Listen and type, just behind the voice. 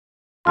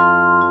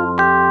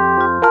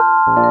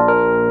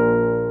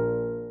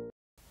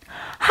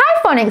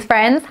Phonics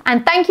friends,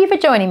 and thank you for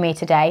joining me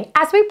today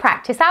as we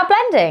practice our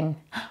blending.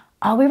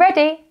 Are we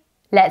ready?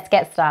 Let's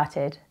get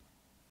started.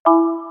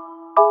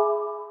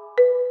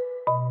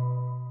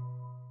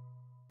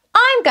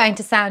 I'm going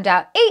to sound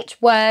out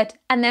each word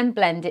and then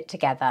blend it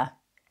together.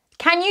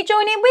 Can you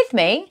join in with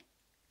me?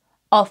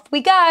 Off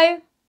we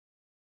go.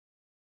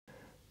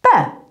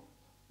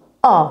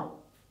 B-O-S,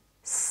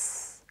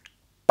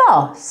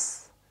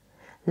 boss.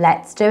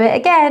 Let's do it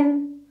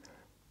again.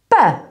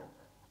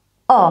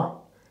 B-O-S,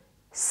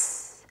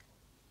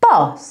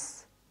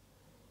 boss.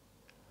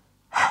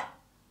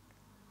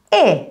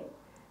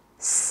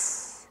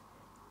 H-I-S,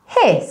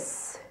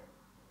 hiss.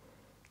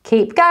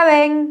 Keep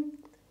going.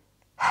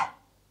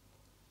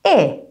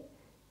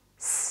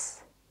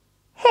 H-I-S,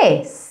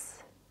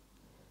 hiss.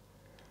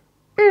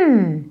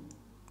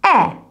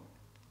 M-E-S,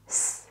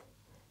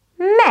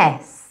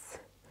 mess.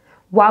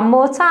 One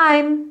more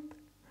time.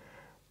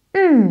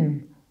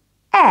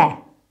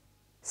 M-E-S,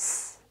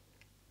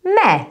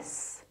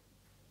 mess.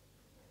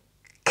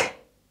 K-I-S,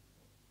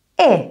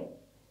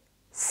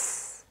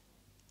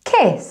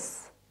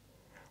 kiss.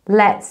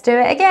 Let's do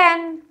it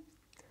again.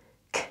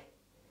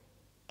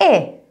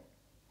 K-I-S,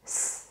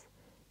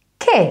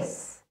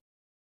 kiss.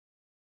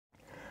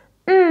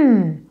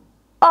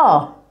 M-O-S,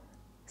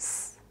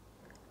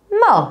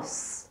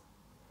 moss.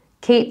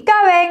 Keep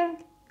going.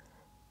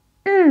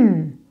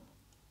 M-O-S,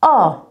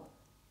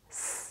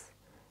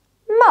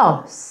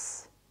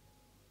 moss.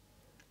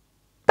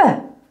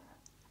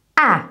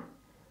 B-A-S,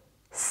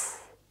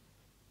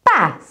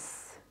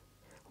 bass.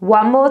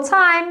 One more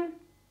time.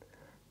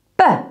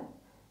 B-A-S,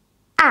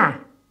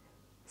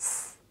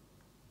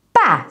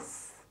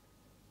 bass.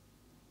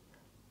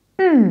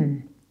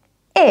 M-I-S,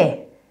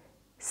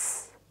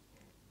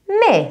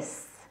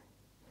 miss.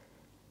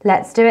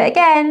 Let's do it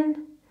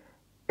again.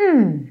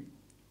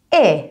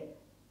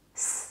 M-I-S,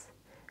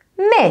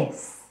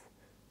 miss.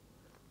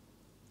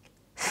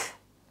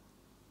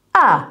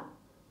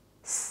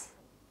 F-A-S,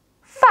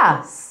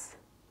 fuss.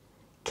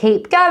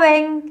 Keep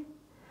going.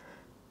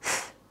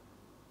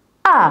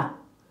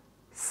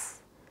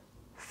 F-A-S,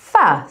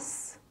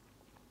 fuss.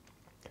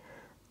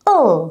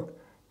 L-A-S,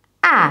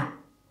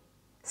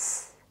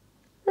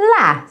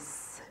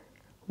 lass.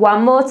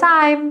 One more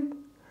time.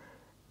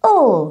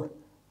 L-A-S,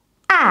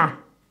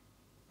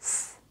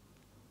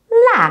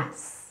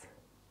 lass.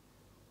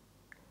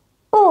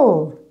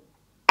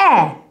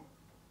 L-E-S,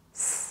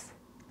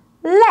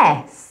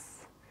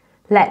 less.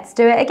 Let's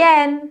do it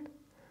again.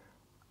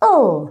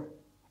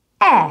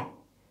 L-E-S,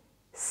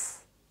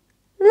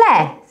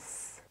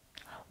 less.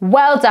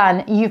 Well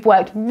done, you've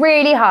worked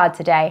really hard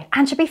today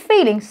and should be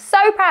feeling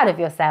so proud of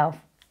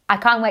yourself. I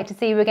can't wait to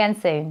see you again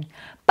soon.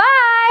 Bye!